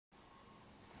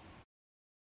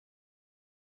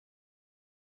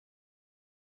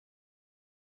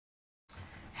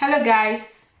Hello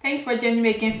guys, thank you for joining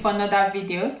me again for another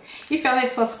video. If you're not a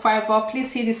subscriber,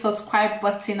 please hit the subscribe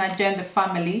button and join the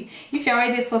family. If you're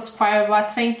already a subscriber,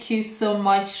 thank you so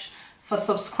much for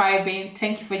subscribing.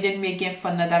 Thank you for joining me again for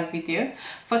another video.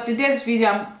 For today's video,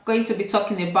 I'm going to be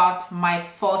talking about my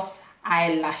first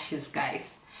eyelashes,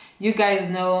 guys. You guys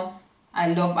know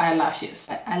I love eyelashes.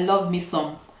 I love me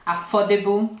some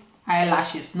affordable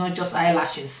eyelashes, not just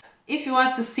eyelashes. If you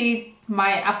want to see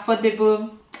my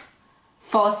affordable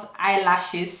first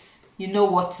eyelashes, you know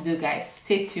what to do, guys.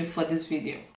 Stay tuned for this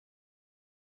video.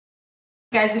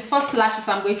 Guys, the first lashes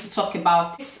I'm going to talk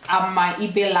about, these are my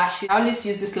eBay lashes. I always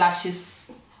use these lashes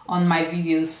on my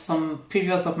videos, some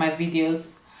previous of my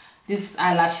videos. These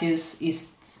eyelashes is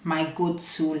my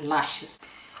go-to lashes,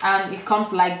 and it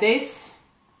comes like this.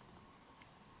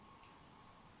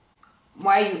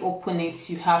 While you open it,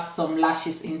 you have some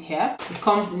lashes in here. It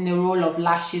comes in a roll of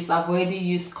lashes. I've already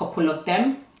used a couple of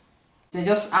them. They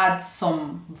just add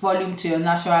some volume to your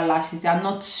natural lashes. They are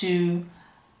not too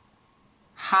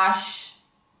harsh.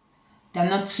 They're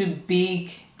not too big.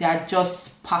 They are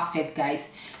just perfect, guys.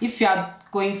 If you are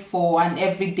going for an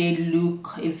everyday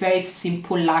look, a very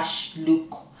simple lash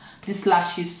look, this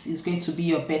lashes is going to be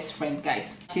your best friend,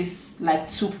 guys. It's like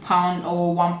 £2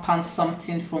 or £1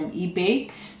 something from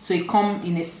eBay. So it comes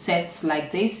in a set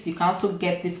like this. You can also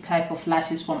get this type of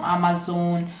lashes from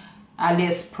Amazon,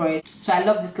 AliExpress. So I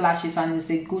love these lashes, and it's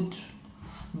a good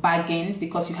bargain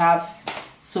because you have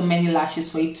so many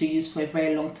lashes for you to use for a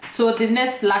very long time. So the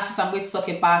next lashes I'm going to talk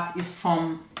about is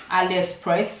from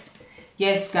AliExpress.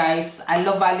 Yes guys, I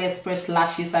love AliExpress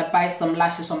lashes. I buy some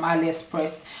lashes from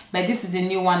AliExpress, but this is the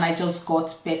new one I just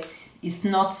got, but it's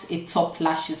not a top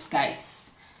lashes, guys.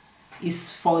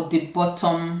 It's for the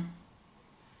bottom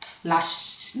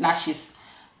lashes,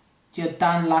 your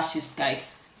down lashes,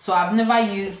 guys. So I've never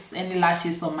used any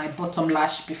lashes on my bottom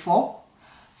lash before,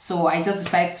 so I just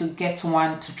decided to get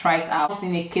one to try it out. It's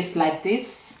in a case like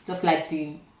this, just like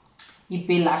the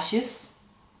eBay lashes.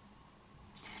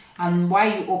 And while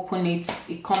you open it,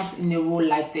 it comes in a roll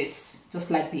like this, just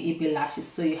like the eBay lashes.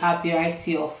 So you have a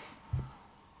variety of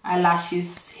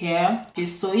eyelashes here.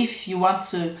 So if you want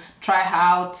to try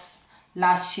out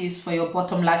lashes for your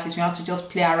bottom lashes, you want to just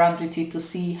play around with it to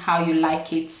see how you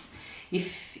like it.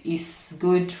 If it's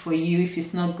good for you, if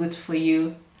it's not good for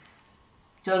you,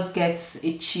 just get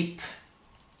a cheap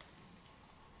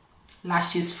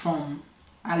lashes from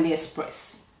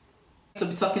AliExpress. To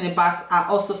be talking about are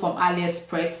also from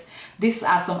AliExpress. These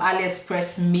are some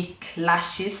AliExpress mink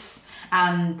lashes,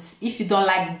 and if you don't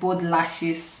like bold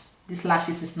lashes, this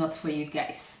lashes is not for you,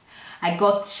 guys. I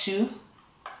got 2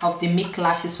 of the mink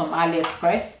lashes from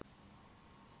AliExpress.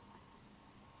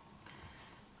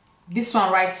 This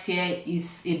one right here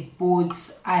is a bold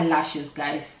eyelashes,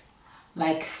 guys,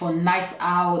 like for night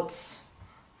out,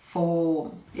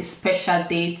 for a special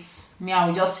date. Me, I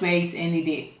will just wear it any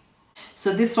day.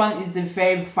 So this one is a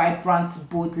very vibrant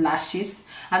bold lashes,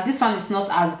 and this one is not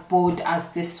as bold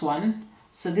as this one.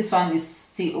 So this one is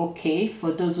still okay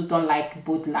for those who don't like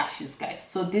bold lashes, guys.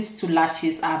 So these 2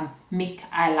 lashes are mink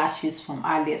eyelashes from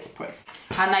AliExpress,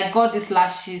 and I got these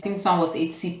lashes. I think this one was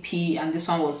 80p and this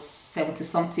one was 70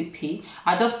 something p.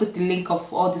 I'll just put the link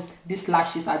of all these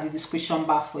lashes at the description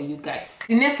bar for you guys.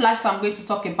 The next lashes I'm going to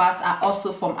talk about are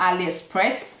also from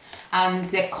AliExpress, and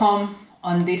they come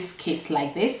on this case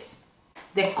like this.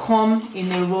 They come in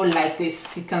a roll like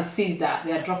this. You can see that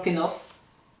they are dropping off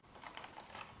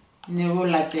in a roll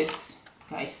like this,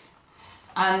 guys.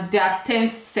 And there are 10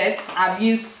 sets. I've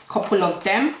used a couple of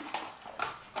them.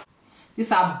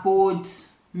 These are bold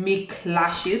mink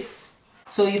lashes,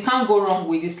 so you can't go wrong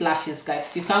with these lashes,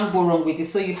 guys. You can't go wrong with it.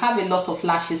 So you have a lot of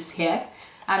lashes here,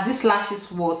 and this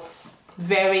lashes was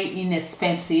very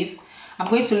inexpensive. I'm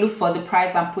going to look for the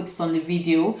price and put it on the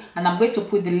video, and I'm going to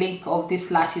put the link of these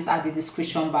lashes at the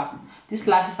description bar. These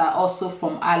lashes are also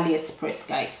from AliExpress,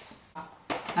 guys,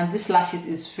 and this lashes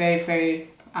is very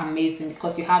amazing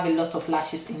because you have a lot of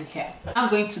lashes in here. I'm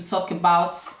going to talk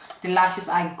about the lashes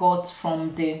I got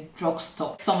from the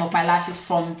drugstore. Some of my lashes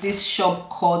from this shop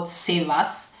called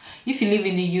Savers. If you live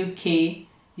in the UK,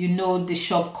 you know the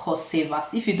shop called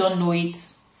Savers. If you don't know it,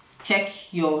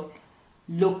 check your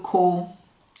local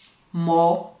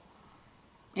mall,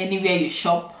 anywhere you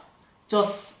shop.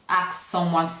 Just ask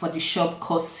someone for the shop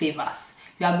called Savers.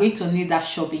 You are going to need that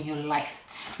shop in your life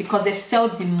because they sell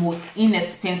the most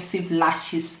inexpensive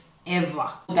lashes ever.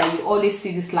 That you always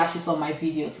see these lashes on my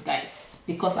videos, guys,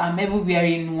 because I'm ever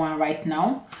wearing one right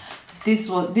now. This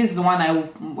is the one I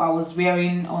was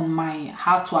wearing on my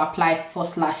how to apply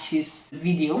first lashes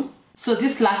video. So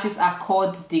these lashes are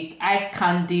called the eye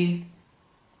candy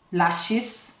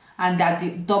lashes, and they're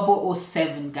the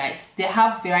 007, guys. They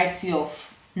have variety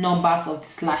of numbers of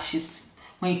these lashes.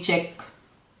 When you check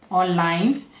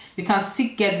online, you can still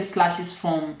get these lashes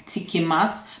from TK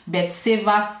Maxx, but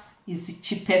Savers is the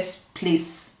cheapest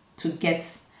place to get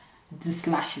these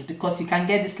lashes, because you can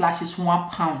get these lashes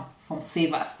 £1 from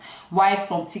Savers, while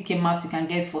from TK Maxx you can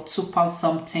get it for £2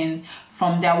 something.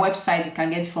 From their website you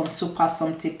can get it from £2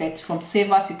 something, but from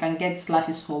Savers you can get these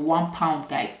lashes for £1,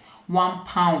 guys.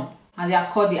 £1, and they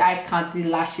are called the eye candy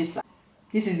lashes.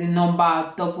 This is the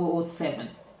number 007.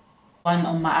 One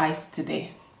on my eyes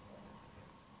today.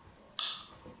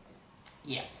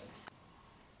 Yeah,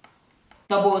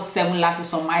 007 lashes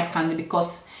from eye candy,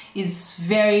 because it's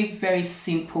very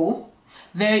simple,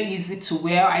 very easy to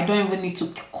wear. I don't even need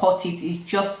to cut it. It's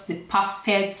just the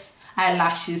perfect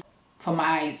eyelashes for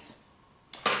my eyes,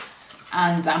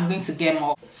 and I'm going to get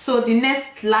more. So the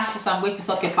next lashes I'm going to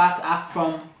talk about are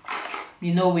from,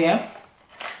 you know where.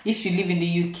 If you live in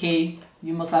the UK,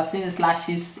 you must have seen these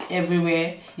lashes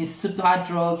everywhere, in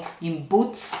Superdrug, in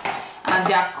Boots, and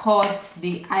they are called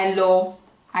the Eylure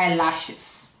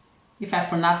eyelashes. If I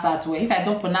pronounce that well. If I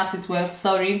don't pronounce it well,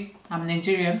 sorry, I'm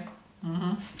Nigerian.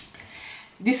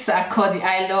 These are called the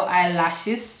Eylure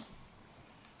eyelashes,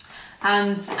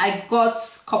 and I got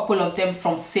a couple of them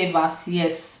from Savers.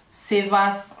 Yes,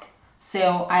 Savers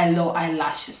sell Eylure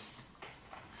eyelashes,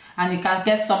 and you can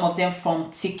get some of them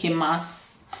from TK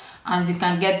Maxx, and you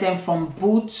can get them from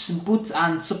Boots. Boots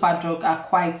and Superdrug are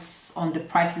quite on the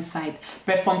pricey side,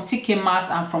 but from TK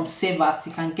Maxx and from Savers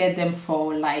you can get them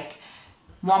for like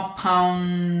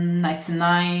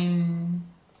 £1.99,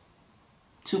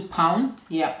 £2.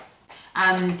 Yeah.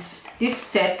 And this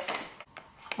set,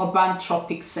 Urban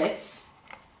Tropic sets,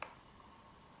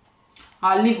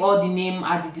 I'll leave all the name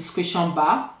at the description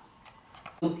bar.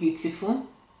 So beautiful,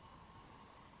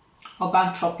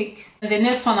 Urban Tropic. And the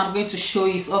next one I'm going to show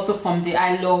you is also from the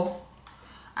Eylure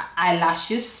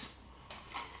eyelashes,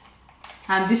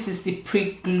 and this is the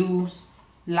pre-glue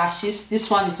lashes. This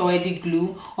one is already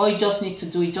glue. All you just need to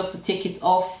do is just to take it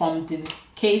off from the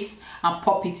case and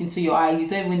pop it into your eye. You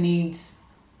don't even need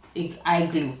eye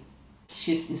glue.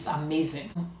 This is amazing.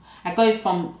 I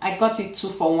got it two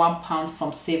for £1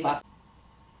 from Savers.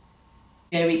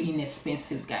 Very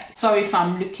inexpensive, guys. Sorry if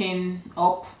I'm looking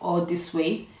up or this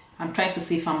way. I'm trying to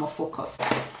see if I'm more focused.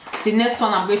 The next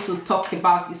one I'm going to talk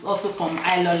about is also from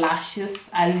Eylure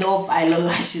lashes. I love Eylure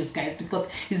lashes, guys, because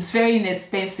it's very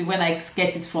inexpensive when I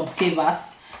get it from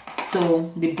Savers.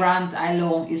 So the brand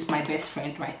Eylure is my best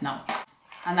friend right now,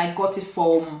 and I got it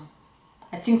for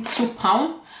I think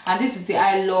 £2, and this is the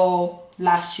Eylure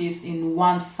lashes in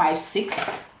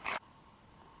 156.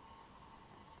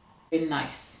 Very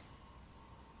nice.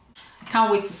 I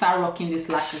can't wait to start rocking these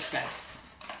lashes, guys.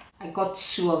 I got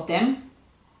 2 of them.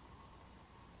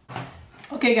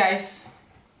 Okay, guys,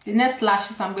 the next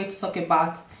lashes I'm going to talk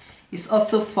about is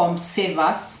also from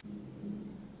Savers.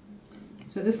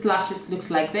 So this lashes looks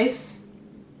like this.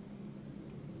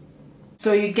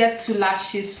 So you get 2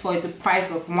 lashes for the price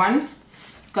of 1,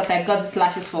 because I got these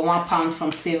lashes for £1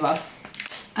 from Savers.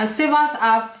 And Savers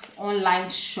have online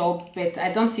shop, but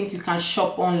I don't think you can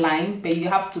shop online, but you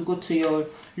have to go to your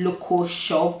local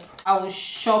shop. I will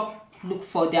look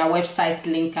for their website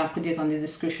link and put it on the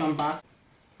description bar.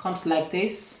 Comes like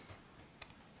this,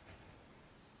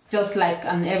 just like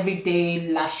an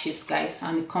everyday lashes, guys,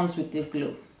 and it comes with the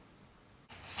glue.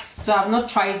 So I've not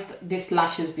tried these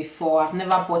lashes before. I've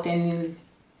never bought any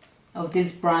of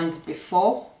this brand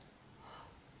before,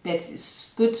 but it's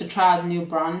good to try out new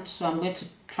brand. So I'm going to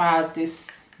try out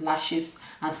these lashes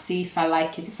and see if I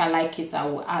like it. If I like it, I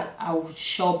will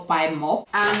sure buy more.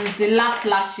 And the last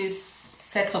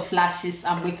set of lashes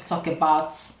I'm going to talk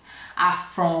about are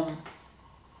from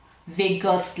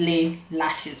Vegas Lane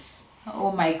lashes.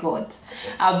 Oh my god,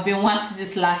 I've been wanting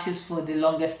these lashes for the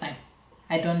longest time.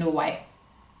 I don't know why,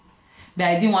 but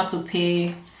I didn't want to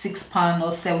pay £6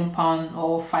 or £7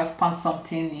 or £5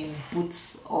 something in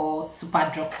Boots or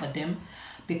Superdrug for them,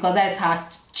 because that's how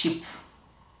cheap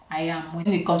I am when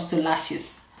it comes to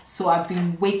lashes. So I've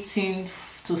been waiting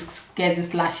to get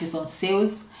these lashes on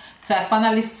sales. So I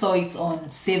finally saw it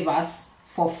on Savers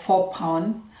for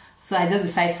 £4. So I just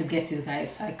decided to get it,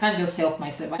 guys. I can't just help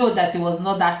myself. I know that it was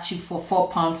not that cheap for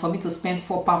 £4 for me to spend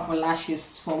 £4 for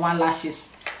lashes, for 1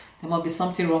 lashes. There must be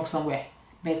something wrong somewhere.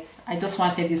 But I just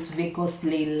wanted this Vegas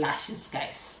Lane lashes,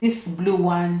 guys. This blue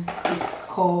one is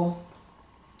called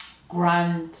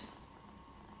Grand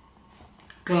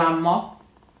Glamour.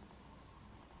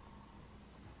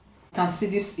 You can see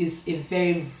this is a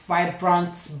very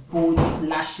vibrant, bold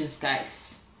lashes,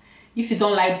 guys. If you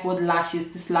don't like bold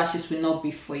lashes, these lashes will not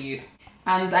be for you.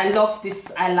 And I love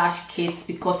this eyelash case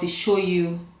because it shows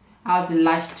you how the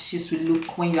lashes will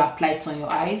look when you apply it on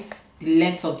your eyes. The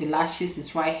length of the lashes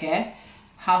is right here.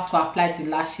 How to apply the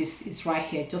lashes is right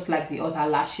here, just like the other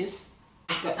lashes.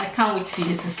 I can't wait to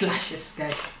use these lashes,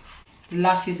 guys. The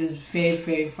lashes is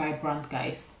very vibrant,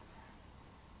 guys.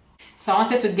 So I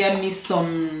wanted to get me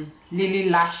some lily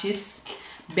lashes,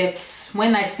 but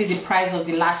when I see the price of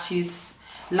the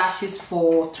lashes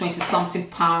for 20 something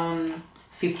pound,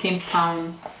 15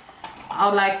 pound, I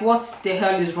was like, what the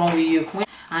hell is wrong with you?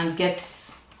 And get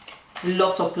a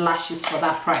lot of lashes for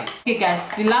that price. Okay guys,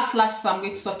 the last lashes I'm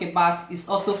going to talk about is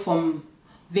also from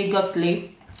Vegas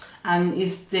Lay, and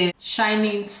it's the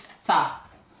Shining Star.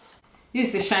 This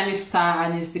is the Shining Star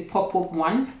and it's the pop-up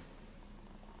one.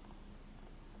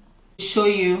 Show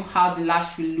you how the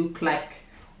lash will look like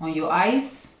on your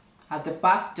eyes at the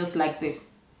back, just like the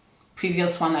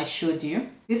previous one I showed you.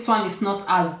 This one is not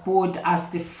as bold as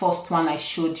the first one I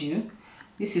showed you.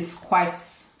 This is quite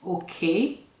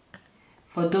okay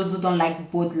for those who don't like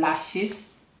bold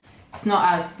lashes. It's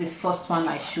not as the first one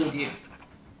I showed you.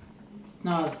 It's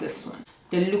not as this one.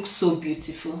 They look so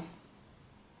beautiful.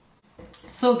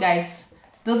 So guys,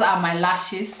 those are my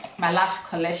lashes, my lash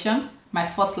collection, my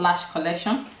first lash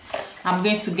collection. I'm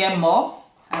going to get more.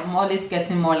 I'm always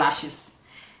getting more lashes.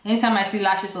 Anytime I see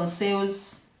lashes on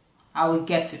sales, I will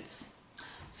get it.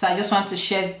 So I just want to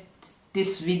share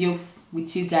this video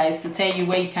with you guys to tell you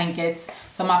where you can get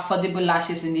some affordable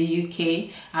lashes in the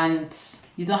UK, and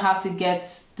you don't have to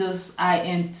get those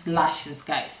high-end lashes,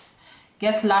 guys.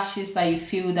 Get lashes that you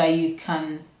feel that you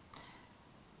can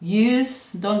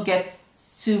use. Don't get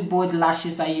too bold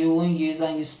lashes that you won't use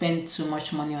and you spend too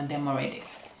much money on them already.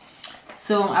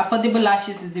 So affordable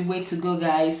lashes is the way to go,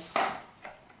 guys.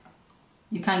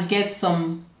 You can get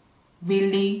some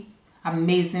really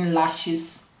amazing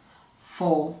lashes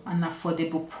for an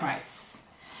affordable price.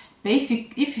 But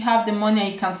if you have the money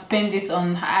and you can spend it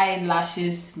on high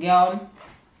lashes, girl,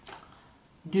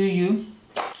 do you.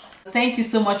 Thank you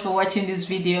so much for watching this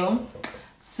video.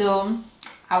 So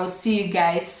I will see you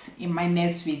guys in my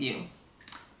next video.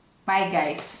 Bye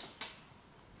guys.